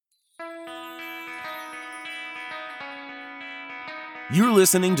You're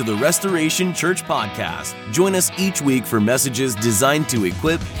listening to the Restoration Church Podcast. Join us each week for messages designed to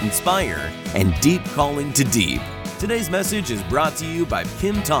equip, inspire, and deep calling to deep. Today's message is brought to you by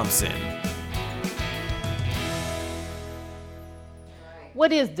Kim Thompson.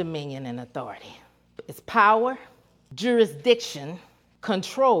 What is dominion and authority? It's power, jurisdiction,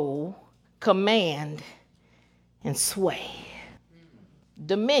 control, command, and sway.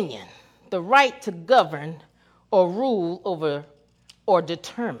 Dominion, the right to govern or rule over or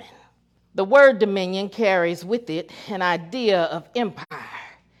determine. The word dominion carries with it an idea of empire.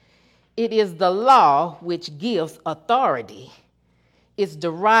 It is the law which gives authority. It's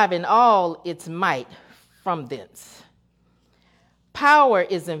deriving all its might from thence. Power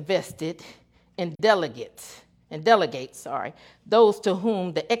is invested in delegates, those to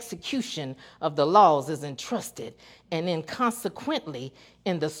whom the execution of the laws is entrusted, and then consequently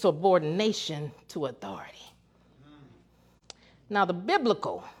in the subordination to authority. Now, the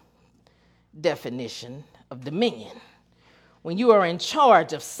biblical definition of dominion, when you are in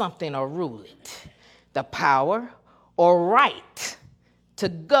charge of something or rule it, the power or right to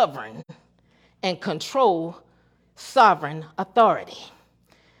govern and control sovereign authority,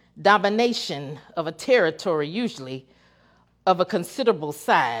 domination of a territory, usually of a considerable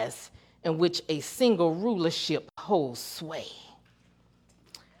size, in which a single rulership holds sway.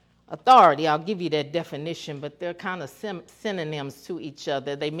 Authority, I'll give you that definition, but they're kind of synonyms to each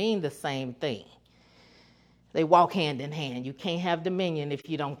other. They mean the same thing. They walk hand in hand. You can't have dominion if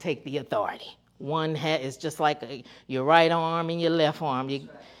you don't take the authority. One is just like your right arm and your left arm.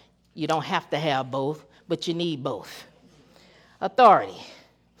 You don't have to have both, but you need both. Authority,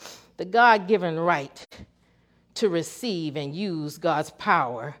 the God-given right to receive and use God's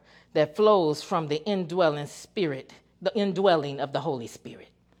power that flows from the indwelling spirit, the indwelling of the Holy Spirit.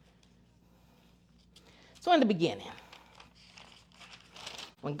 So in the beginning,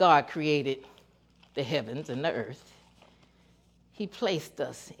 when God created the heavens and the earth, he placed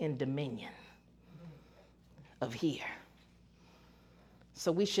us in dominion of here.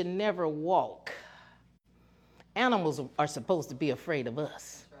 So we should never walk. Animals are supposed to be afraid of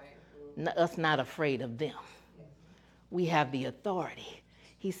us, us not afraid of them. We have the authority.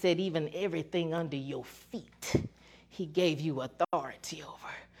 He said even everything under your feet, he gave you authority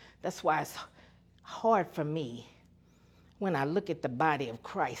over. That's why it's hard for me when I look at the body of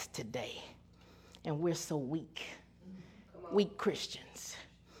Christ today, and we're so weak Christians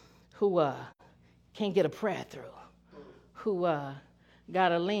who can't get a prayer through, who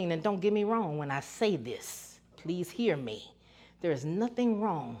gotta lean. And don't get me wrong when I say this, please hear me. There is nothing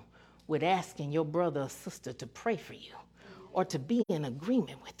wrong with asking your brother or sister to pray for you or to be in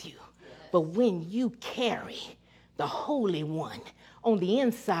agreement with you. But when you carry the Holy One on the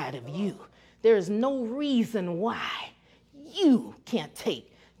inside of you, there is no reason why you can't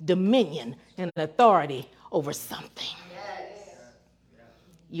take dominion and authority over something. Yes.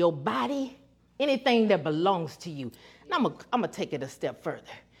 Your body, anything that belongs to you. And I'm going to take it a step further.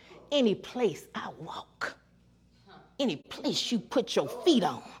 Any place I walk, any place you put your feet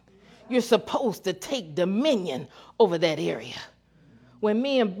on, you're supposed to take dominion over that area. When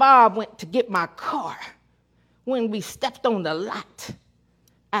me and Bob went to get my car, when we stepped on the lot,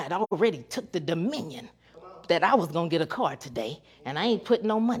 I had already took the dominion that I was going to get a car today, and I ain't putting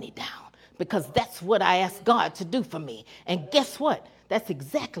no money down because that's what I asked God to do for me. And guess what? That's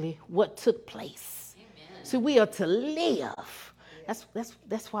exactly what took place. Amen. So we are to live.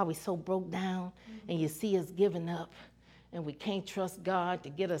 That's why we're so broke down, and you see us giving up, and we can't trust God to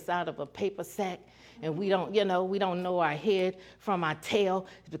get us out of a paper sack, and we don't know our head from our tail.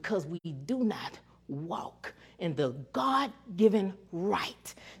 It's because we do not walk in the God-given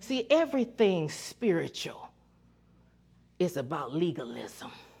right. See, everything spiritual is about legalism.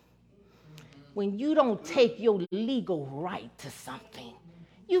 When you don't take your legal right to something,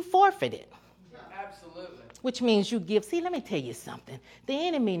 you forfeit it. Absolutely. Which means you give. See, let me tell you something. The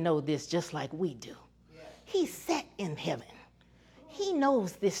enemy knows this just like we do. He sat in heaven. He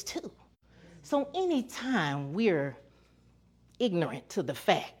knows this too. So anytime we're ignorant to the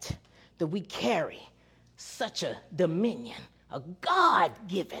fact that we carry such a dominion, a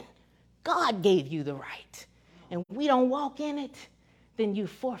God-given, God gave you the right, and we don't walk in it, then you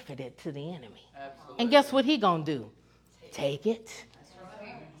forfeit it to the enemy. Absolutely. And guess what he gonna do? Take it.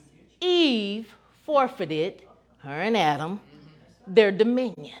 Eve forfeited, her and Adam, their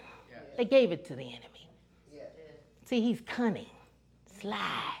dominion. They gave it to the enemy. See, he's cunning,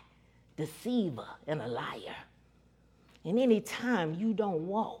 sly, deceiver, and a liar. And anytime you don't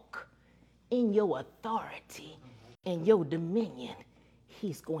walk in your authority and your dominion,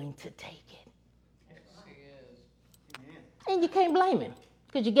 he's going to take it. And you can't blame him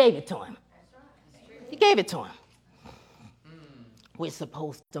because you gave it to him. You gave it to him. We're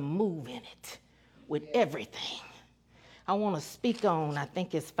supposed to move in it with everything. I want to speak on, I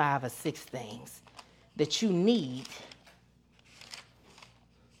think it's 5 or 6 things that you need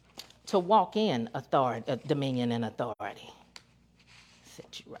to walk in authority, dominion and authority.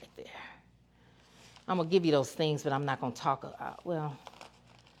 Set you right there. I'm going to give you those things, but I'm not going to talk about, well,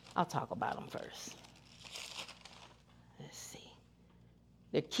 I'll talk about them first. Let's see.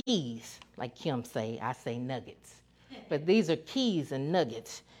 They're keys, like Kim say, I say nuggets. But these are keys and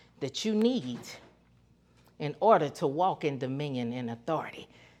nuggets that you need in order to walk in dominion and authority.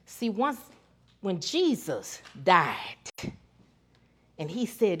 See, when Jesus died and he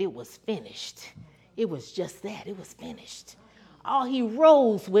said it was finished, it was just that, it was finished. He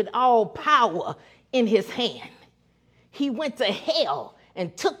rose with all power in his hand. He went to hell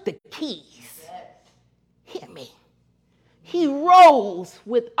and took the keys. Hear me. He rose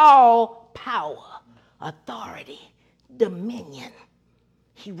with all power, authority, dominion.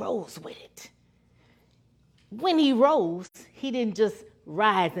 He rose with it. When he rose, he didn't just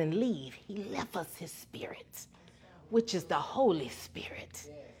rise and leave. He left us his spirit, which is the Holy Spirit.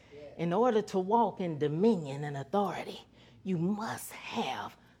 In order to walk in dominion and authority, you must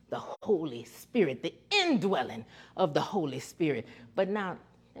have the Holy Spirit, the indwelling of the Holy Spirit. But now,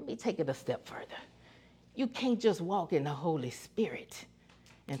 let me take it a step further. You can't just walk in the Holy Spirit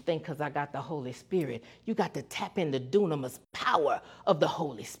and think because I got the Holy Spirit. You got to tap into dunamis power of the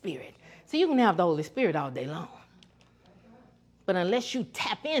Holy Spirit. So you can have the Holy Spirit all day long. But unless you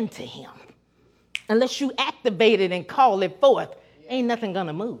tap into him, unless you activate it and call it forth, ain't nothing going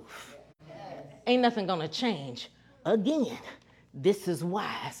to move. Ain't nothing going to change. Again, this is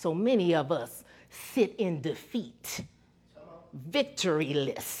why so many of us sit in defeat,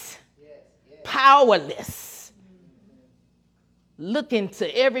 victoryless, powerless, looking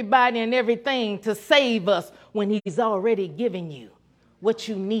to everybody and everything to save us when he's already given you what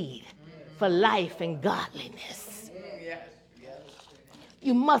you need for life and godliness.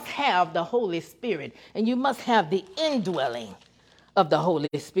 You must have the Holy Spirit, and you must have the indwelling of the Holy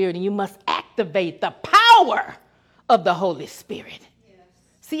Spirit, and you must activate the power of the Holy Spirit. Yes.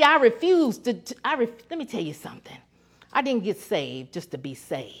 See, I refuse to, let me tell you something. I didn't get saved just to be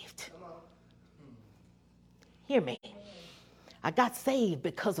saved. Hear me. I got saved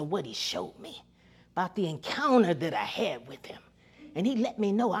because of what he showed me, about the encounter that I had with him. And he let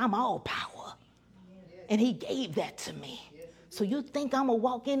me know I'm all power. And he gave that to me. So you think I'm going to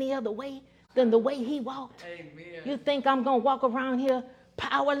walk any other way than the way he walked? Amen. You think I'm going to walk around here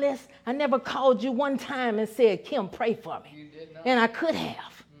powerless? I never called you one time and said, Kim, pray for me. You did not. And I could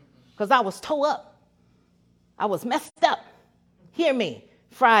have, because I was tore up. I was messed up. Hear me,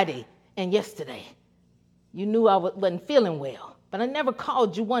 Friday and yesterday. You knew I wasn't feeling well. But I never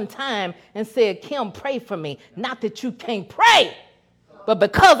called you one time and said, Kim, pray for me. Not that you can't pray, but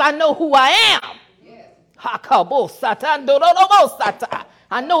because I know who I am. I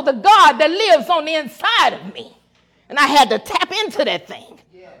know the God that lives on the inside of me. And I had to tap into that thing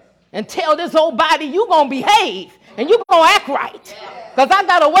and tell this old body, you're going to behave and you're going to act right. Because I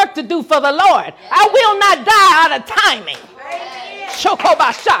got a work to do for the Lord. I will not die out of timing.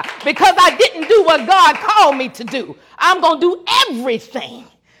 Because I didn't do what God called me to do. I'm going to do everything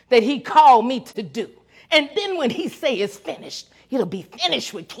that he called me to do. And then when he say it's finished, it'll be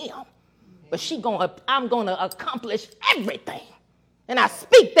finished with him. But I'm going to accomplish everything. And I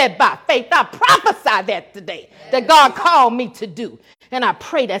speak that by faith. I prophesy that today, that God called me to do. And I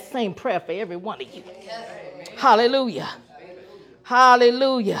pray that same prayer for every one of you. Hallelujah.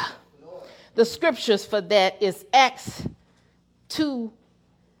 Hallelujah. The scriptures for that is Acts 2,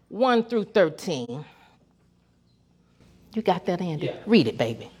 1 through 13. You got that, Andy? Yeah. Read it,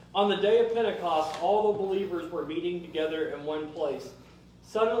 baby. On the day of Pentecost, all the believers were meeting together in one place.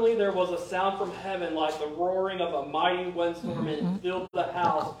 Suddenly there was a sound from heaven like the roaring of a mighty windstorm, and it filled the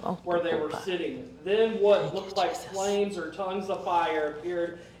house where they were sitting. Then what looked like flames or tongues of fire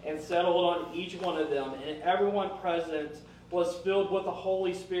appeared and settled on each one of them, and everyone present was filled with the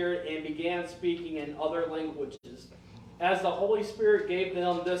Holy Spirit and began speaking in other languages, as the Holy Spirit gave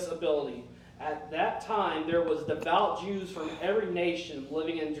them this ability. At that time there was devout Jews from every nation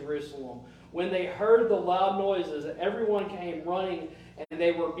living in Jerusalem. When they heard the loud noises, everyone came running, and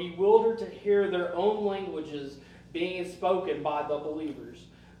they were bewildered to hear their own languages being spoken by the believers.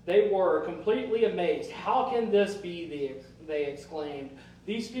 They were completely amazed. How can this be, they exclaimed.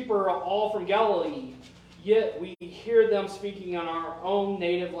 These people are all from Galilee, yet we hear them speaking in our own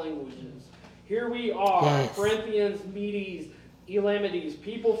native languages. Here we are, Corinthians, Medes, Elamites,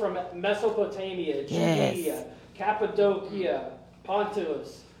 people from Mesopotamia, Judea, Cappadocia,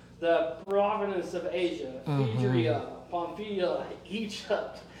 Pontus, the province of Asia, Phrygia, Pamphylia,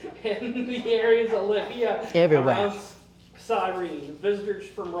 Egypt, and the areas of Libya around Cyrene, visitors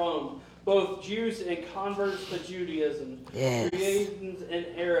from Rome, both Jews and converts to Judaism, Cretans and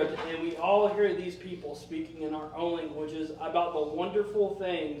Arabs, and we all hear these people speaking in our own languages about the wonderful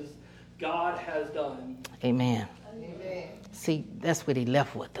things God has done. Amen. Amen. See, that's what he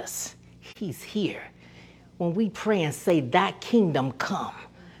left with us. He's here. When we pray and say, thy kingdom come,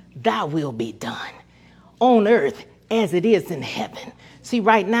 thy will be done on earth as it is in heaven. See,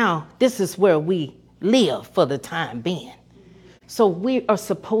 right now, this is where we live for the time being. So we are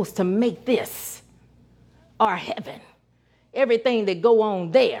supposed to make this our heaven. Everything that go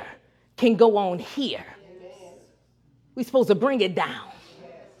on there can go on here. We're supposed to bring it down.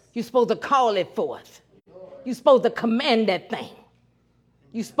 You're supposed to call it forth. You're supposed to command that thing.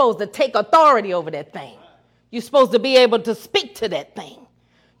 You're supposed to take authority over that thing. You're supposed to be able to speak to that thing.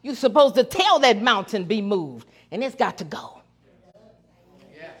 You're supposed to tell that mountain be moved, and it's got to go.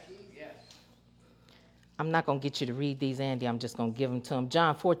 I'm not going to get you to read these, Andy. I'm just going to give them to him.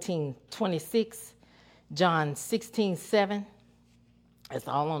 John 14:26, John 16:7. It's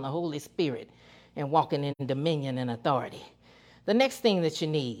all on the Holy Spirit and walking in dominion and authority. The next thing that you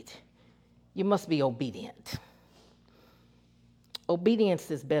need, you must be obedient. Obedience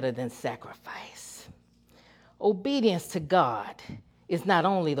is better than sacrifice. Obedience to God is not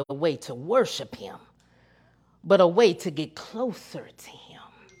only the way to worship him, but a way to get closer to him.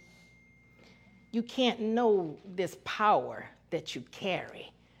 You can't know this power that you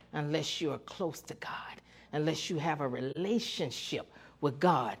carry unless you're close to God, unless you have a relationship with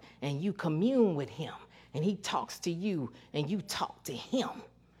God and you commune with him and he talks to you and you talk to him.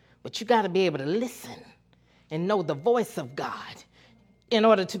 But you got to be able to listen and know the voice of God in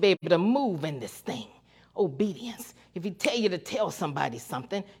order to be able to move in this thing. Obedience. If he tell you to tell somebody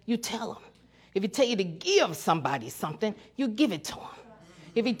something, you tell them. If he tell you to give somebody something, you give it to them.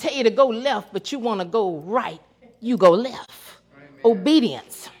 If he tell you to go left, but you want to go right, you go left. Amen.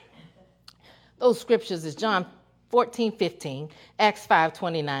 Obedience. Those scriptures is John 14:15, Acts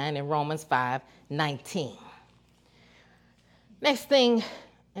 5:29, and Romans 5:19. Next thing,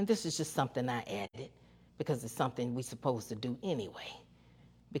 and this is just something I added because it's something we're supposed to do anyway,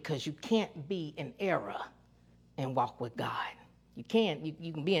 because you can't be in error and walk with God. You can't.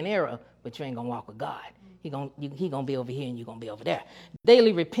 You can be in error, but you ain't going to walk with God. He gonna be over here and you're going to be over there.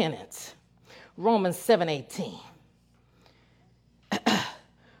 Daily repentance. Romans 7:18.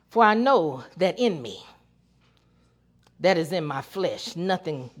 For I know that in me, that is in my flesh,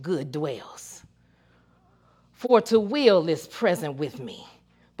 nothing good dwells. For to will is present with me,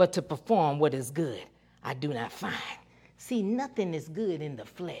 but to perform what is good, I do not find. See, nothing is good in the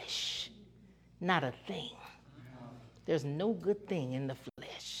flesh. Not a thing. There's no good thing in the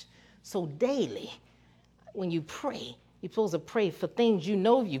flesh. So daily, when you pray, you're supposed to pray for things you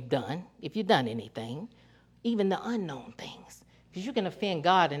know you've done, if you've done anything, even the unknown things. Because you can offend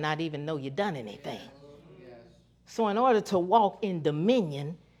God and not even know you've done anything. Yes. So in order to walk in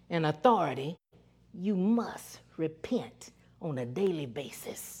dominion and authority, you must repent on a daily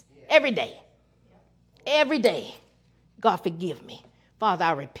basis. Every day. Every day. God, forgive me. Father,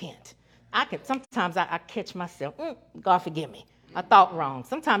 I repent. Sometimes I catch myself, God, forgive me. I thought wrong.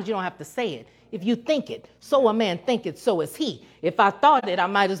 Sometimes you don't have to say it. If you think it, so a man thinketh, so is he. If I thought it, I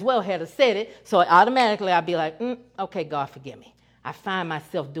might as well have said it. So automatically I'd be like, okay, God, forgive me. I find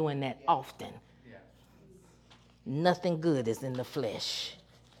myself doing that often. Yeah. Nothing good is in the flesh.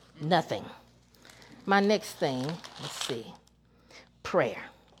 Nothing. My next thing, let's see. Prayer.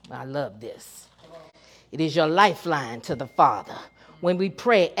 I love this. It is your lifeline to the Father. When we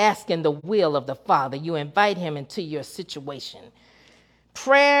pray, asking the will of the Father, you invite him into your situation.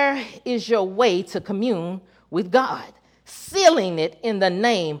 Prayer is your way to commune with God, sealing it in the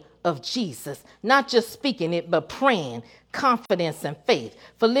name of Jesus, not just speaking it, but praying, confidence and faith.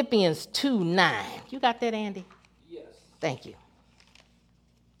 Philippians 2:9. You got that, Andy? Yes. Thank you.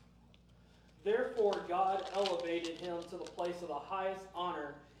 Therefore, God elevated him to the place of the highest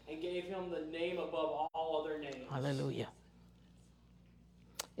honor and gave him the name above all other names. Hallelujah.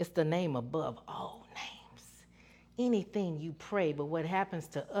 It's the name above all names. Anything you pray, but what happens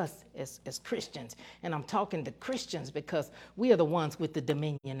to us as Christians, and I'm talking to Christians because we are the ones with the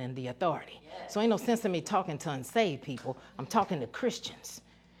dominion and the authority. Yes. So ain't no sense in me talking to unsaved people. I'm talking to Christians.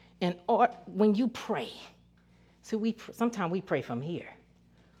 And when you pray, see, sometimes we pray from here.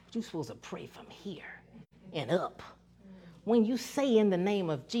 You're supposed to pray from here and up. When you say in the name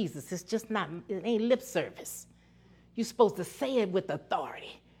of Jesus, it's just not, it ain't lip service. You're supposed to say it with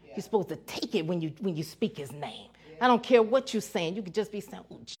authority. You're supposed to take it when you speak his name. I don't care what you're saying. You could just be saying,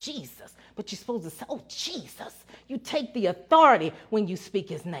 oh, Jesus. But you're supposed to say, oh, Jesus. You take the authority when you speak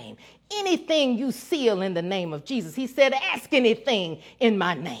his name. Anything you seal in the name of Jesus. He said, ask anything in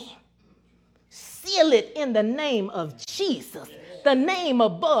my name. Seal it in the name of Jesus, the name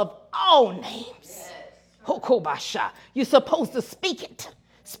above all names. Hokobasha. You're supposed to speak it.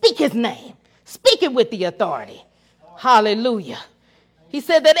 Speak his name. Speak it with the authority. Hallelujah. He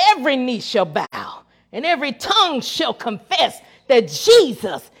said that every knee shall bow and every tongue shall confess that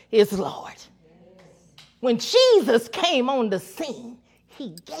Jesus is Lord. When Jesus came on the scene,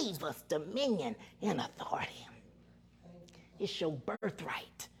 he gave us dominion and authority. It's your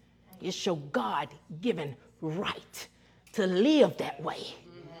birthright. It's your God-given right to live that way.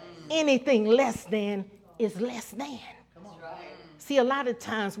 Anything less than is less than. See, a lot of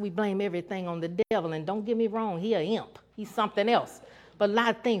times we blame everything on the devil, and don't get me wrong, he an imp. He's something else. But a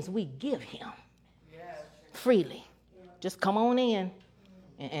lot of things we give him freely. Just come on in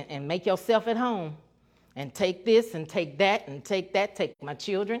and make yourself at home and take this and take that and take that. Take my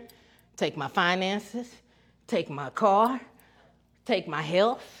children, take my finances, take my car, take my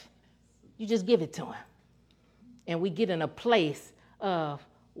health. You just give it to him. And we get in a place of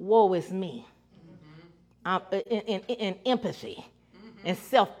woe is me, in empathy and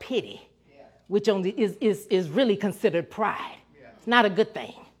self-pity, which only is really considered pride. It's not a good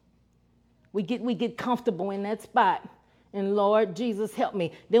thing. We get comfortable in that spot, and Lord Jesus, help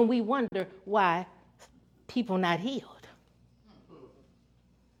me. Then we wonder why people not healed.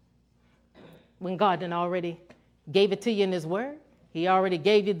 When God done already gave it to you in his word, he already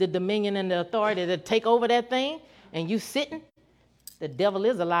gave you the dominion and the authority to take over that thing, and you sitting, the devil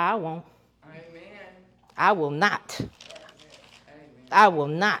is a lie. I won't. Amen. I will not. Amen. I will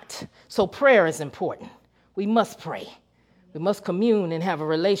not. So prayer is important. We must pray. We must commune and have a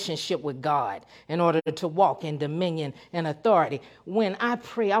relationship with God in order to walk in dominion and authority. When I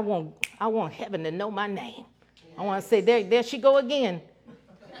pray, I want heaven to know my name. I want to say, there she go again.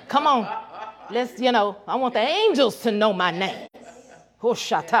 Come on. I want the angels to know my name.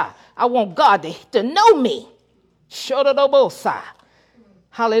 Hoshata. I want God to know me. Shododobosa.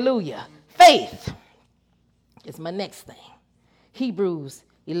 Hallelujah. Faith is my next thing. Hebrews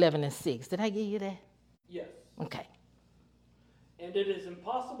 11:6. Did I give you that? Yes. Okay. And it is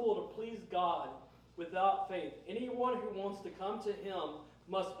impossible to please God without faith. Anyone who wants to come to him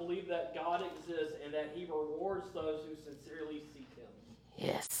must believe that God exists and that he rewards those who sincerely seek him.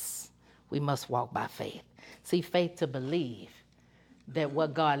 Yes, we must walk by faith. See, faith to believe that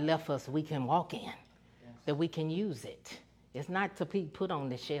what God left us, we can walk in, that we can use it. It's not to be put on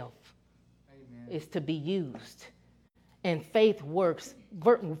the shelf. Amen. It's to be used. And faith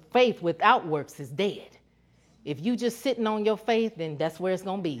without works is dead. If you just sitting on your faith, then that's where it's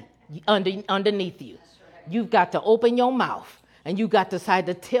going to be, underneath you. You've got to open your mouth, and you got to decide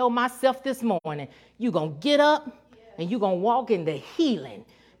to tell myself this morning, you're going to get up, and you're going to walk in the healing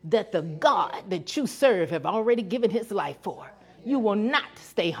that the God that you serve have already given his life for. You will not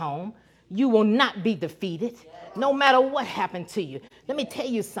stay home. You will not be defeated, no matter what happened to you. Let me tell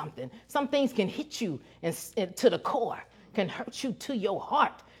you something. Some things can hit you and to the core, can hurt you to your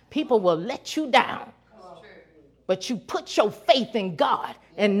heart. People will let you down. But you put your faith in God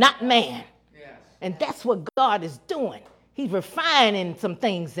and not man. Yes. And that's what God is doing. He's refining some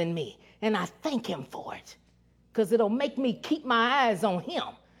things in me. And I thank him for it. Because it'll make me keep my eyes on him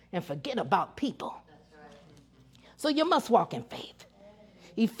and forget about people. That's right. So you must walk in faith.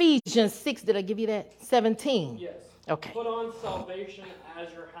 Ephesians 6, did I give you that? 17. Yes. Okay. Put on salvation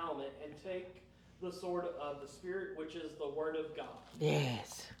as your helmet and take the sword of the Spirit, which is the word of God.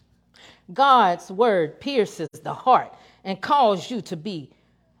 Yes. God's word pierces the heart and calls you to be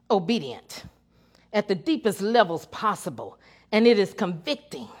obedient at the deepest levels possible, and it is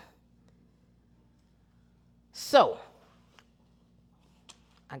convicting. So,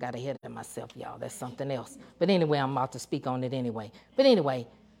 I got ahead of myself, y'all. That's something else. But anyway, I'm about to speak on it anyway. But anyway,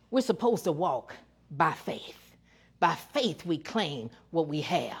 we're supposed to walk by faith. By faith, we claim what we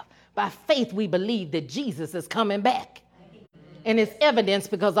have. By faith, we believe that Jesus is coming back. And it's evidence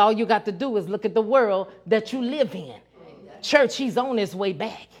because all you got to do is look at the world that you live in. Church, he's on his way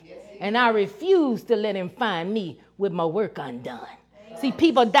back. And I refuse to let him find me with my work undone. See,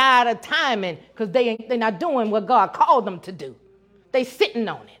 people die out of timing because they're not doing what God called them to do. They sitting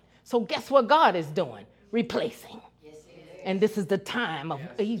on it. So guess what God is doing? Replacing. And this is the time of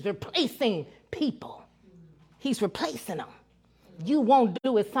he's replacing people. He's replacing them. You won't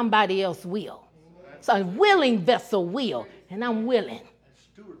do it, somebody else will. So a willing vessel will. And I'm willing.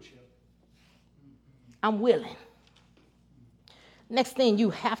 I'm willing. Next thing you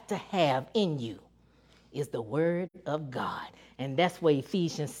have to have in you is the word of God. And that's where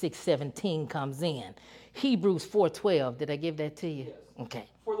Ephesians 6:17 comes in. Hebrews 4:12. Did I give that to you? Yes. Okay.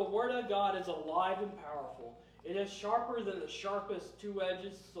 For the word of God is alive and powerful. It is sharper than the sharpest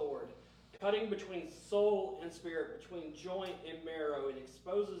two-edged sword, cutting between soul and spirit, between joint and marrow. It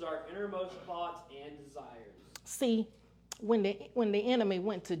exposes our innermost thoughts and desires. See, when the enemy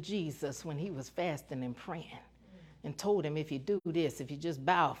went to Jesus when he was fasting and praying and told him, if you do this, if you just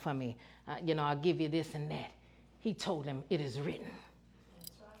bow for me, I'll give you this and that. He told him, it is written.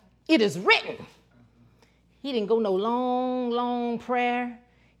 It is written. He didn't go no long prayer.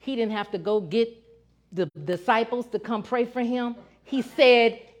 He didn't have to go get the disciples to come pray for him. He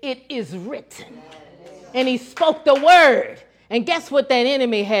said, it is written. And he spoke the word. And guess what that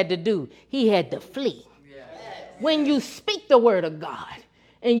enemy had to do? He had to flee. When you speak the word of God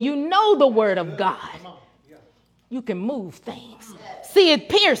and you know the word of God, you can move things. See, it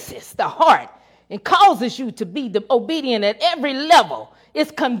pierces the heart and causes you to be obedient at every level. It's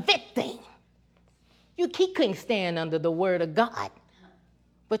convicting. He couldn't stand under the word of God.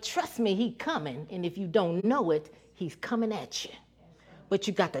 But trust me, he's coming. And if you don't know it, he's coming at you. But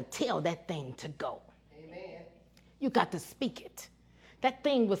you got to tell that thing to go. Amen. You got to speak it. That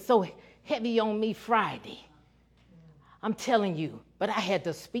thing was so heavy on me Friday. I'm telling you, but I had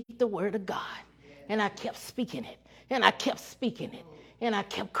to speak the word of God. And I kept speaking it. And I kept speaking it. And I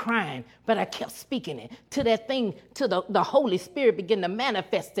kept crying, but I kept speaking it. To that thing, to the Holy Spirit began to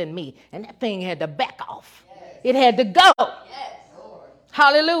manifest in me. And that thing had to back off. Yes. It had to go. Yes.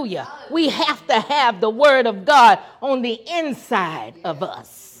 Hallelujah. We have to have the word of God on the inside of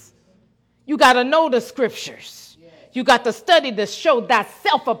us. You got to know the scriptures. You got to study to show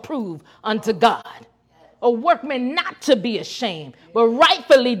thyself approved unto God. A workman not to be ashamed, but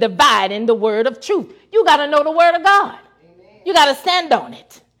rightfully dividing the word of truth. You got to know the word of God. You got to stand on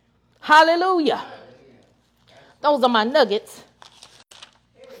it. Hallelujah. Those are my nuggets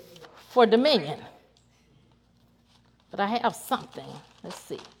for dominion. But I have something. Let's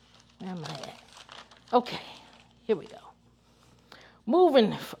see. Where am I at? Okay. Here we go.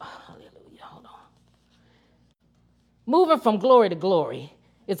 Moving. Hallelujah. Hold on. Moving from glory to glory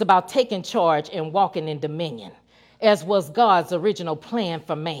is about taking charge and walking in dominion, as was God's original plan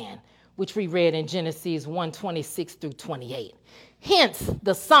for man, which we read in Genesis 1:26 through 28. Hence,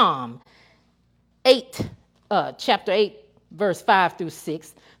 the Psalm chapter 8, verse 5 through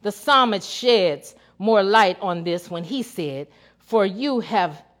 6, the psalmist sheds more light on this when he said, for you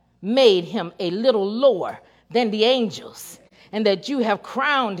have made him a little lower than the angels, and that you have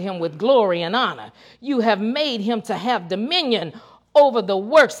crowned him with glory and honor. You have made him to have dominion over the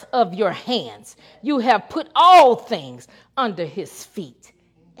works of your hands. You have put all things under his feet.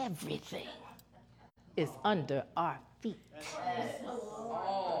 Everything is under our feet.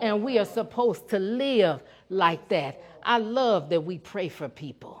 And we are supposed to live like that. I love that we pray for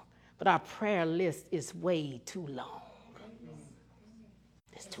people, but our prayer list is way too long.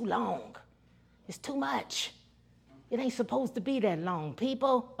 It's too long. It's too much. It ain't supposed to be that long.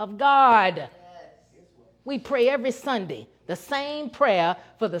 People of God, we pray every Sunday the same prayer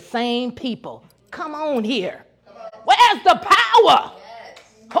for the same people. Come on here. Where's the power?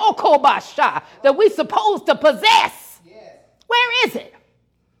 Kokobasha, that we supposed to possess. Where is it?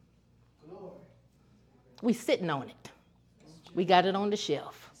 We sitting on it. We got it on the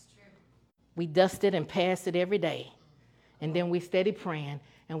shelf. We dust it and pass it every day. And then we steady praying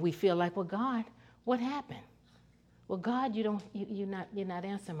and we feel like, well, God, what happened? Well, God, you're not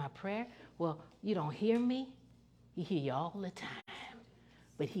answering my prayer. Well, you don't hear me. He hear you all the time.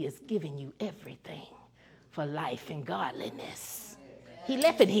 But he is giving you everything for life and godliness. He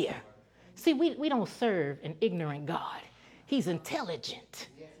left it here. See, we don't serve an ignorant God. He's intelligent.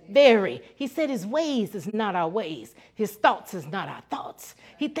 Very. He said his ways is not our ways. His thoughts is not our thoughts.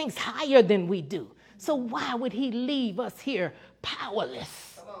 He thinks higher than we do. So why would he leave us here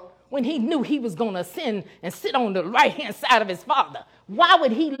powerless when he knew he was going to ascend and sit on the right-hand side of his Father? Why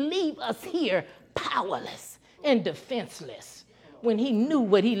would he leave us here powerless and defenseless when he knew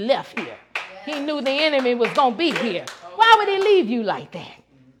what he left here? He knew the enemy was going to be here. Why would he leave you like that?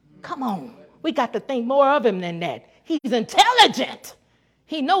 Come on. We got to think more of him than that. He's intelligent.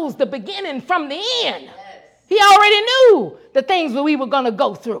 He knows the beginning from the end. He already knew the things that we were going to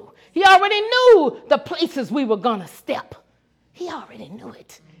go through. He already knew the places we were going to step. He already knew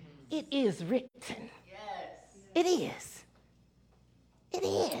it. It is written. It is. It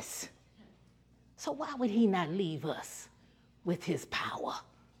is. So why would he not leave us with his power?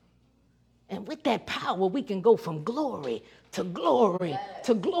 And with that power, we can go from glory to glory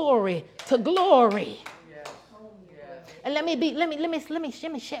to glory to glory. And let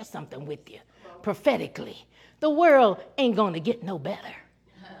me share something with you prophetically. The world ain't going to get no better.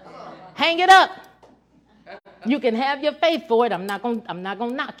 Hang it up. You can have your faith for it. I'm not going to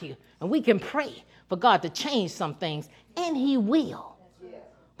knock you. And we can pray for God to change some things, and he will.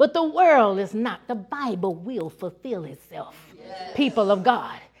 But the world is not. The Bible will fulfill itself. Yes. People of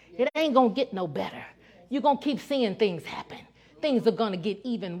God, it ain't going to get no better. You're going to keep seeing things happen. Things are going to get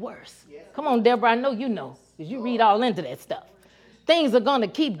even worse. Yes. Come on, Deborah, I know you know, because you read all into that stuff. Things are going to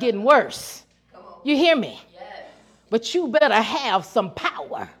keep getting worse. You hear me? Yes. But you better have some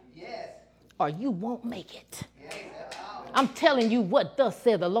power, yes, or you won't make it. Yes. I'm telling you what thus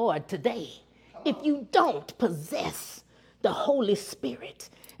said the Lord today. If you don't possess the Holy Spirit,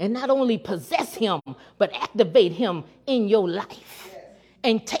 and not only possess him, but activate him in your life, yes,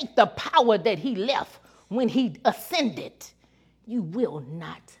 and take the power that he left when he ascended, you will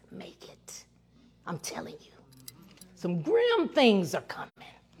not make it. I'm telling you. Some grim things are coming.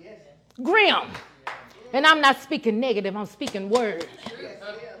 Yes. Grim. And I'm not speaking negative, I'm speaking word.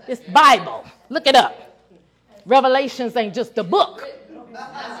 It's Bible. Look it up. Revelations ain't just a book.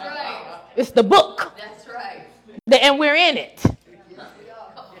 That's right. It's the book. That's right. And we're in it.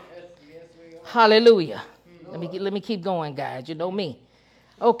 Hallelujah. Let me keep going, guys. You know me.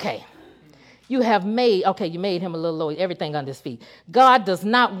 Okay. You made him a little low, everything on his feet. God does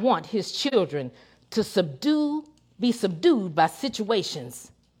not want his children to be subdued by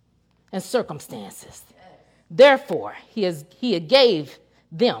situations and circumstances. Therefore, he gave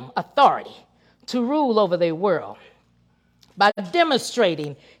them authority to rule over their world by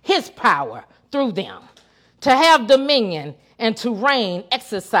demonstrating his power through them, to have dominion and to reign,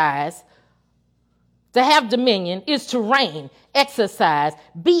 exercise. To have dominion is to reign, exercise,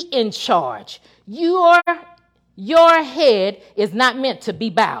 be in charge. Your head is not meant to be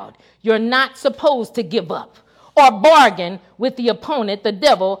bowed. You're not supposed to give up or bargain with the opponent, the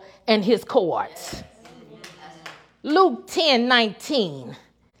devil, and his cohorts. Luke 10:19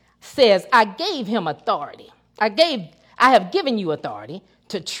 says, I gave him authority. I have given you authority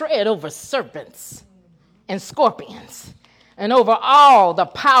to tread over serpents and scorpions and over all the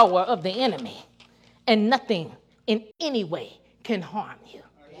power of the enemy, and nothing in any way can harm you.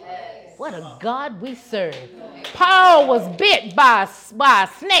 Yes. What a God we serve. Paul was bit by a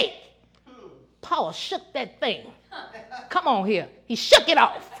snake. Paul shook that thing. Come on here. He shook it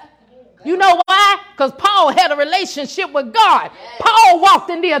off. You know why? Because Paul had a relationship with God. Yes. Paul walked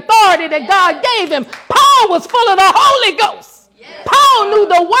in the authority that God gave him. Paul was full of the Holy Ghost. Yes. Paul knew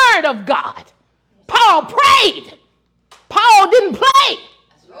the word of God. Paul prayed. Paul didn't play.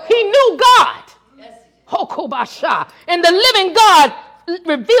 He knew God. Hokobasha. And the living God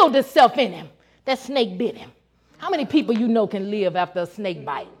revealed itself in him. That snake bit him. How many people you know can live after a snake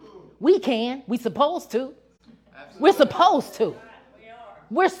bite? We can. We're supposed to. We're supposed to.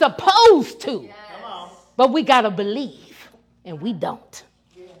 We're supposed to. Yes. But we got to believe, and we don't.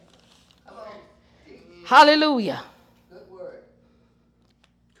 Yeah. Hallelujah. Good word.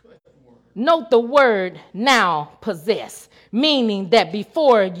 Note the word now possess, meaning that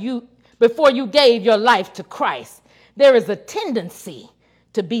before you gave your life to Christ, there is a tendency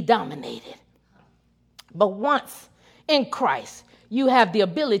to be dominated. But once in Christ, you have the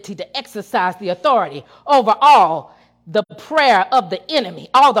ability to exercise the authority over all the power of the enemy.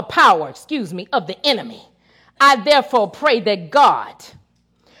 I therefore pray that God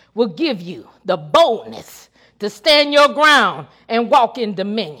will give you the boldness to stand your ground and walk in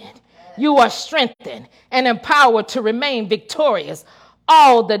dominion. You are strengthened and empowered to remain victorious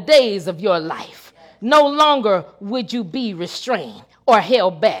all the days of your life. No longer would you be restrained or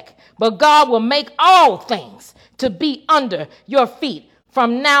held back, but God will make all things to be under your feet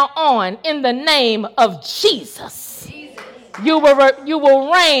from now on in the name of Jesus. You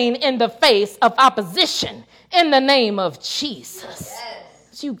will reign in the face of opposition in the name of Jesus. Yes.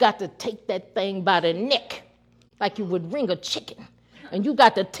 So you got to take that thing by the neck like you would ring a chicken, and you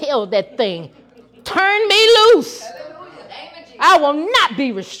got to tell that thing, turn me loose. I will not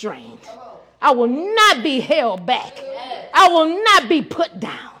be restrained. I will not be held back. I will not be put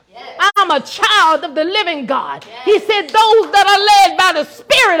down. I'm a child of the living God. He said those that are led by the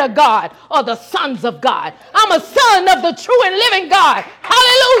Spirit of God are the sons of God. I'm a son of the true and living God.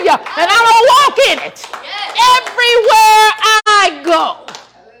 Hallelujah. And I'm going to walk in it. Everywhere I go,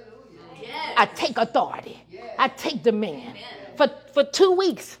 I take authority. I take dominion. For 2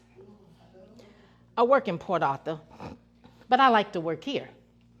 weeks, I work in Port Arthur, but I like to work here.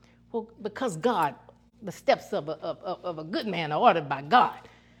 Well, because God, the steps of a good man are ordered by God.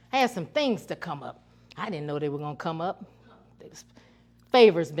 I had some things to come up. I didn't know they were going to come up.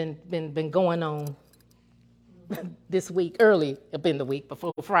 Favors been going on this week, early up in the week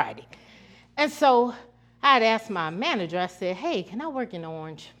before Friday. And so I had asked my manager, I said, hey, can I work in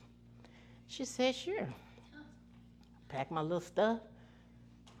Orange? She said, sure. Pack my little stuff,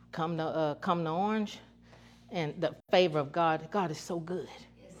 come to Orange, and the favor of God is so good.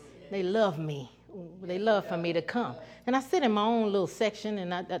 They love me. They love for me to come. And I sit in my own little section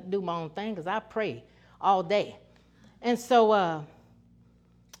and I do my own thing because I pray all day. And so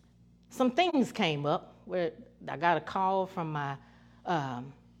some things came up where I got a call from my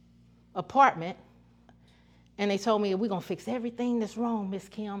apartment, and they told me, we're going to fix everything that's wrong, Miss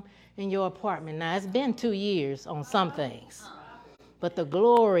Kim, in your apartment. Now, it's been 2 years on some things, but the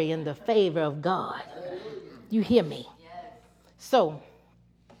glory and the favor of God, you hear me? So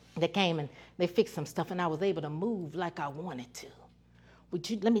they came and they fixed some stuff, and I was able to move like I wanted to.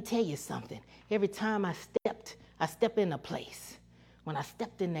 Let me tell you something. Every time I step in a place, when I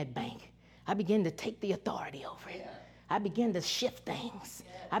stepped in that bank, I began to take the authority over it. I began to shift things.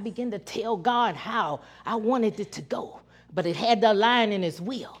 I began to tell God how I wanted it to go, but it had to align in his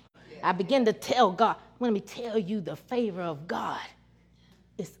will. I began to tell God, let me tell you, the favor of God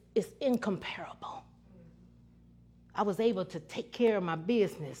is incomparable. I was able to take care of my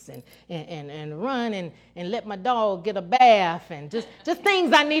business and run and let my dog get a bath and just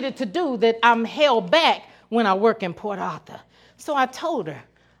things I needed to do that I'm held back when I work in Port Arthur. So I told her,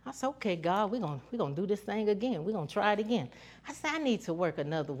 I said, okay, God, we're gonna do this thing again. We're going to try it again. I said, I need to work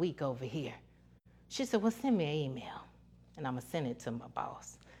another week over here. She said, well, send me an email, and I'm going to send it to my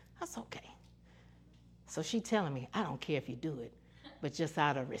boss. I said, okay. So she telling me, I don't care if you do it, but just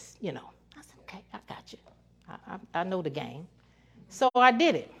out of risk, I said, okay, I got you. I know the game. So I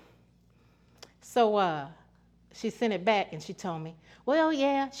did it. So she sent it back, and she told me, well,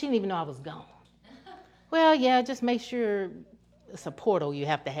 yeah, she didn't even know I was gone. Well, yeah, just make sure it's a portal you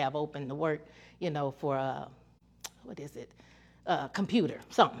have to have open to work, for, computer,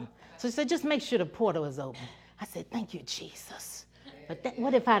 something. So she said, just make sure the portal is open. I said, thank you, Jesus. But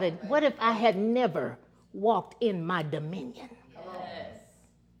what if I had never walked in my dominion?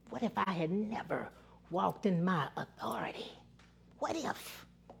 What if I had never walked in my authority? What if?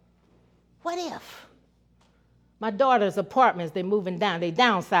 My daughter's apartments, they're moving down. They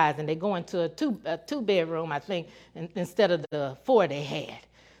downsizing. They going to a two-bedroom, I think, instead of the 4 they had.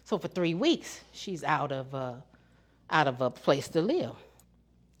 So for 3 weeks, she's out of a place to live.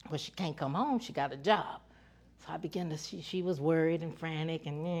 Well, she can't come home. She got a job. So I began to see she was worried and frantic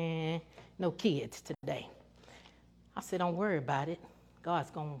and no kids today. I said, don't worry about it. God's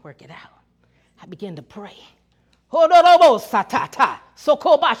going to work it out. I began to pray. I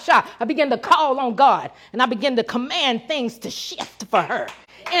began to call on God, and I began to command things to shift for her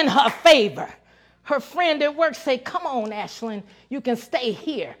in her favor. Her friend at work said, come on, Ashlyn, you can stay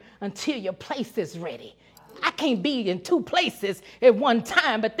here until your place is ready. I can't be in 2 places at one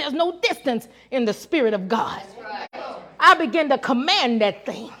time, but there's no distance in the Spirit of God. I began to command that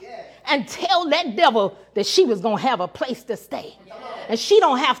thing and tell that devil that she was going to have a place to stay. And she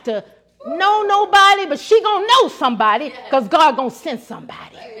don't have to know nobody, but she gonna know somebody because God gonna send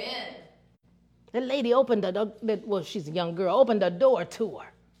somebody. Amen. The lady opened the door, well, she's a young girl, opened the door to her.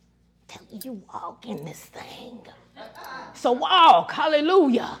 Tell you walk in this thing. It's a walk,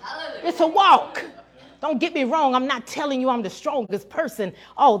 hallelujah. It's a walk. Don't get me wrong, I'm not telling you I'm the strongest person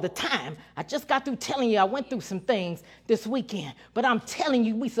all the time. I just got through telling you I went through some things this weekend, but I'm telling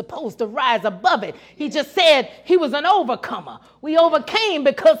you we supposed to rise above it. He just said he was an overcomer. We overcame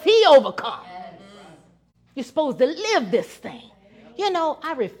because he overcome. You're supposed to live this thing.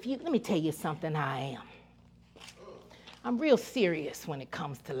 I refuse. Let me tell you something I am. I'm real serious when it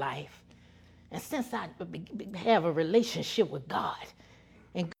comes to life. And since I have a relationship with God,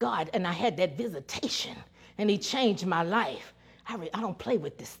 and I had that visitation, and he changed my life. I don't play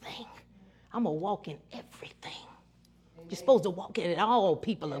with this thing. I'm going to walk in everything. You're supposed to walk in it all,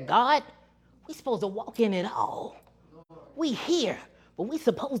 people of God. We're supposed to walk in it all. We here, but we're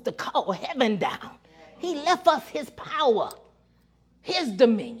supposed to call heaven down. He left us his power, his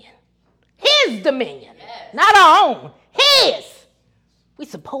dominion, not our own, his. We're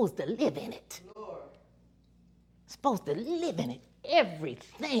supposed to live in it. Supposed to live in it.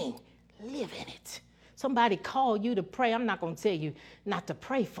 Everything, live in it. Somebody call you to pray. I'm not going to tell you not to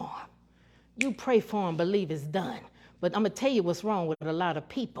pray for them. You pray for them, believe it's done. But I'm going to tell you what's wrong with a lot of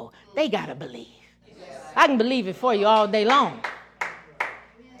people. They got to believe. I can believe it for you all day long.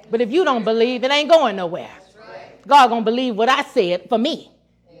 But if you don't believe, it ain't going nowhere. God going to believe what I said for me.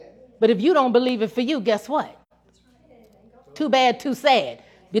 But if you don't believe it for you, guess what? Too bad, too sad.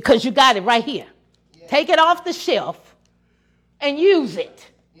 Because you got it right here. Take it off the shelf and use it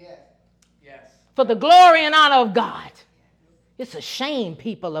for the glory and honor of God. It's a shame,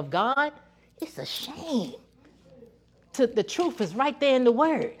 people of God. It's a shame. The truth is right there in the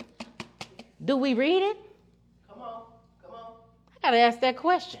word. Do we read it? Come on. I got to ask that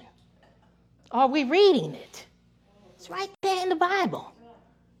question. Are we reading it? It's right there in the Bible.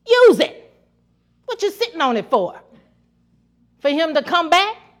 Use it. What you sitting on it for? For him to come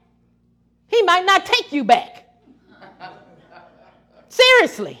back? He might not take you back.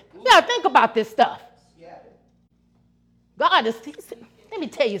 Seriously. You got to think about this stuff. God is, let me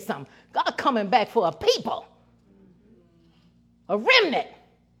tell you something. God coming back for a people. A remnant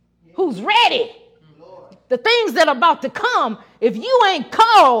who's ready. The things that are about to come, if you ain't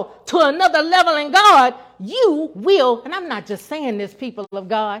called to another level in God, you will, and I'm not just saying this, people of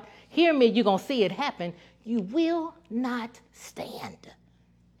God, hear me, you're going to see it happen. You will not stand.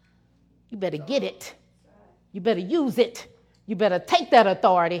 You better get it. You better use it. You better take that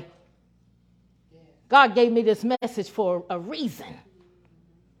authority. God gave me this message for a reason.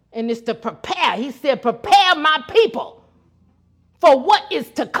 And it's to prepare. He said, prepare my people for what is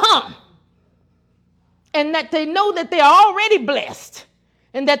to come. And that they know that they're already blessed.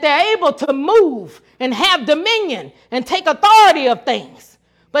 And that they're able to move and have dominion and take authority of things.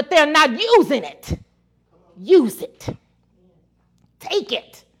 But they're not using it. Use it. Take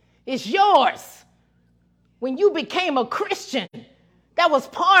it. It's yours. When you became a Christian, that was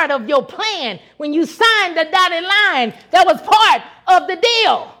part of your plan. When you signed the dotted line, that was part of the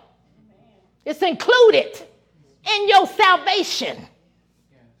deal. It's included in your salvation.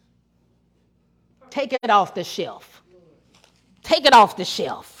 Take it off the shelf. Take it off the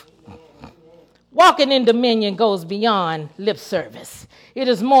shelf. Walking in dominion goes beyond lip service. It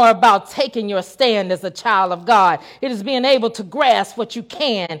is more about taking your stand as a child of God. It is being able to grasp what you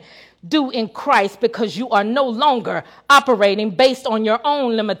can do in Christ because you are no longer operating based on your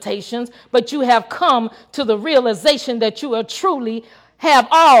own limitations, but you have come to the realization that you are truly have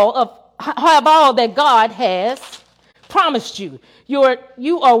all that God has promised you. You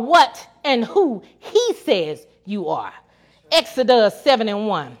are what and who he says you are. Exodus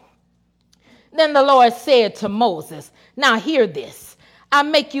 7:1. Then the Lord said to Moses, now hear this. I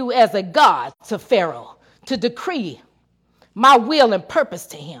make you as a god to Pharaoh to decree my will and purpose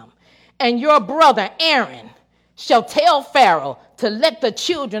to him. And your brother Aaron shall tell Pharaoh to let the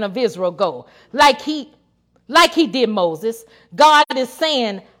children of Israel go. Like he did Moses, God is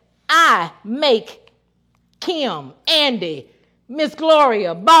saying, I make Kim, Andy, Miss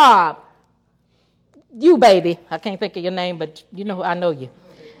Gloria, Bob, you baby. I can't think of your name, but you know, I know you.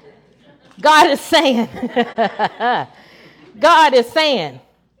 God is saying,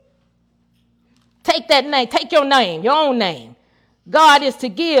 take that name, take your name, your own name. God is to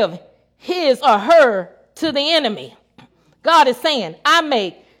give his or her to the enemy. God is saying, I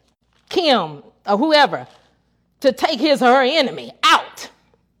make Kim or whoever to take his or her enemy out.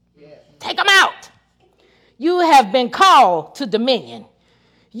 Take them out. You have been called to dominion.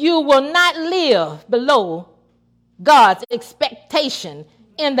 You will not live below God's expectation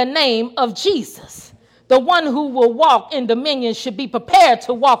in the name of Jesus. The one who will walk in dominion should be prepared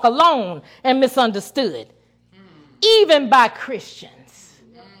to walk alone and misunderstood, even by Christians.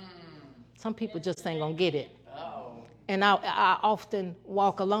 Some people just ain't gonna get it. And I often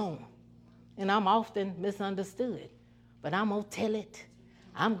walk alone, and I'm often misunderstood, but I'm gonna tell it.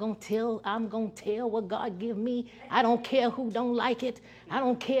 I'm gonna tell what God give me. I don't care who don't like it. I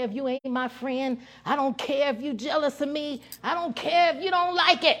don't care if you ain't my friend. I don't care if you jealous of me. I don't care if you don't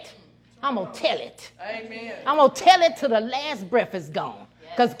like it. I'm gonna tell it. Amen. I'm gonna tell it till the last breath is gone.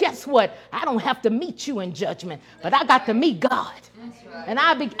 Because guess what? I don't have to meet you in judgment, but I got to meet God. And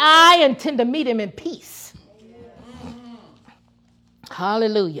I intend to meet him in peace.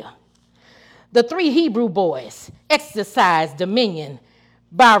 Hallelujah. The 3 Hebrew boys exercised dominion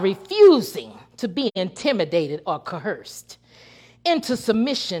by refusing to be intimidated or coerced into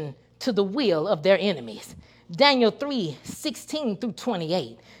submission to the will of their enemies. Daniel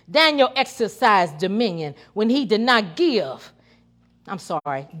 3:16-28. Daniel exercised dominion when he did not give.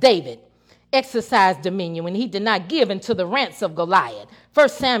 David exercised dominion when he did not give into the rants of Goliath. 1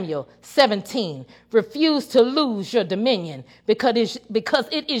 Samuel 17. Refuse to lose your dominion because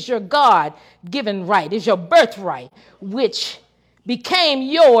it is your God-given right. It's your birthright, which became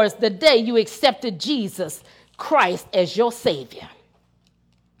yours the day you accepted Jesus Christ as your Savior.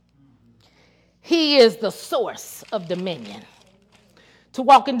 He is the source of dominion. To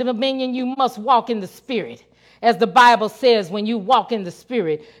walk in dominion, you must walk in the Spirit. As the Bible says, when you walk in the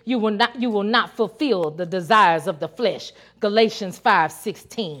Spirit, you will not fulfill the desires of the flesh. Galatians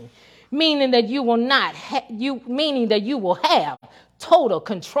 5:16, meaning that you will have total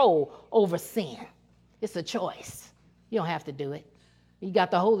control over sin. It's a choice. You don't have to do it. You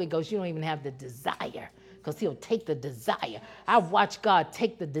got the Holy Ghost. You don't even have the desire, because he'll take the desire. I've watched God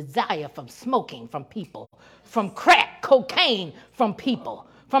take the desire from smoking from people, from crack, cocaine from people,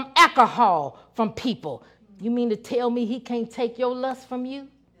 from alcohol from people. You mean to tell me he can't take your lust from you?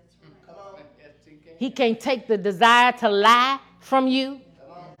 He can't take the desire to lie from you.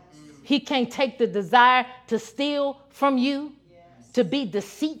 He can't take the desire to steal from you, to be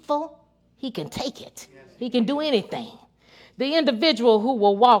deceitful. He can take it. He can do anything. The individual who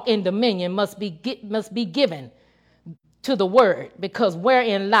will walk in dominion must be given to the word, because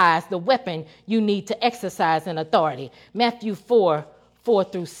wherein lies the weapon you need to exercise in authority. Matthew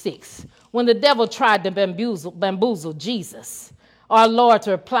 4:4-6. When the devil tried to bamboozle Jesus, our Lord's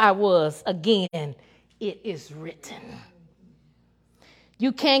reply was, again, it is written.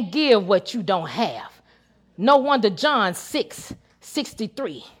 You can't give what you don't have. No wonder John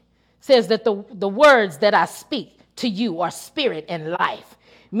 6:63 says that the words that I speak to you are spirit and life,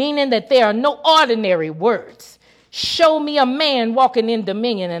 meaning that there are no ordinary words. Show me a man walking in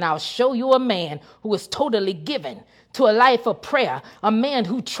dominion, and I'll show you a man who is totally given to a life of prayer, a man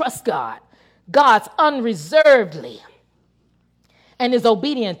who trusts God's unreservedly, and is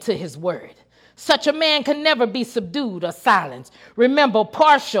obedient to his word. Such a man can never be subdued or silenced. Remember,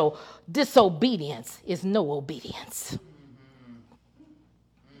 partial disobedience is no obedience.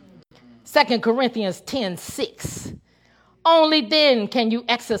 2 Corinthians 10:6. Only then can you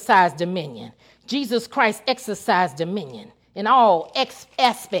exercise dominion. Jesus Christ exercised dominion in all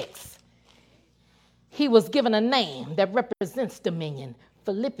aspects. He was given a name that represents dominion.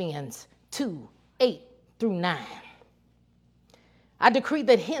 Philippians 2:8-9. I decree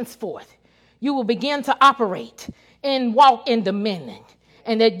that henceforth you will begin to operate and walk in dominion,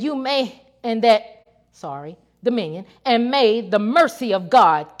 dominion, and may the mercy of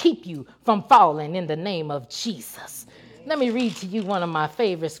God keep you from falling in the name of Jesus. Let me read to you one of my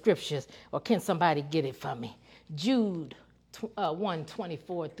favorite scriptures, or can somebody get it for me? Jude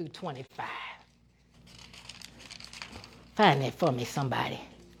 1:24-25. Find that for me, somebody.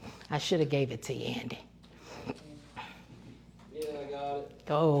 I should have gave it to you, Andy. Yeah, I got it.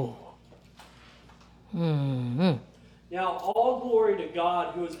 Oh. Mm-hmm. Now, all glory to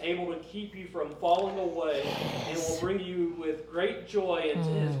God, who is able to keep you from falling away and will bring you with great joy into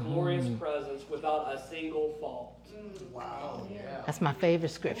his glorious presence without a single fault. Wow. Yeah. That's my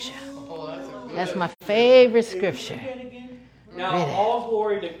favorite scripture. Oh, That's my favorite scripture. Now, all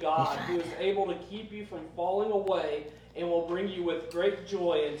glory to God, who is able to keep you from falling away and will bring you with great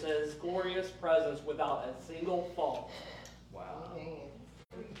joy into his glorious presence without a single fault. Wow.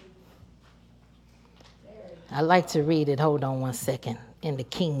 I like to read it, hold on one second, in the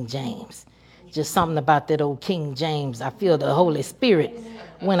King James. Just something about that old King James. I feel the Holy Spirit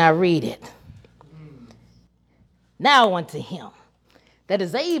when I read it. Now unto him that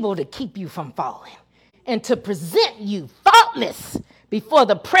is able to keep you from falling and to present you faultless before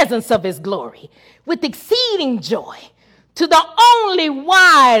the presence of his glory with exceeding joy, to the only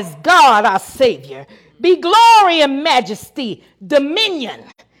wise God our Savior, be glory and majesty, dominion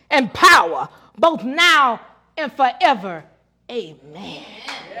and power, both now and forever. Amen.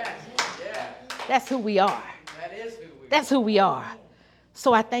 Yes. That's who we are. That is who we are. That's who we are.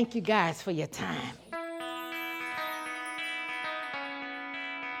 So I thank you guys for your time.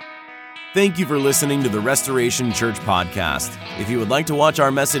 Thank you for listening to the Restoration Church podcast. If you would like to watch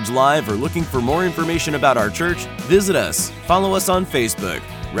our message live or looking for more information about our church, visit us. Follow us on Facebook,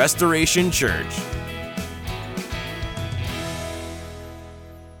 Restoration Church.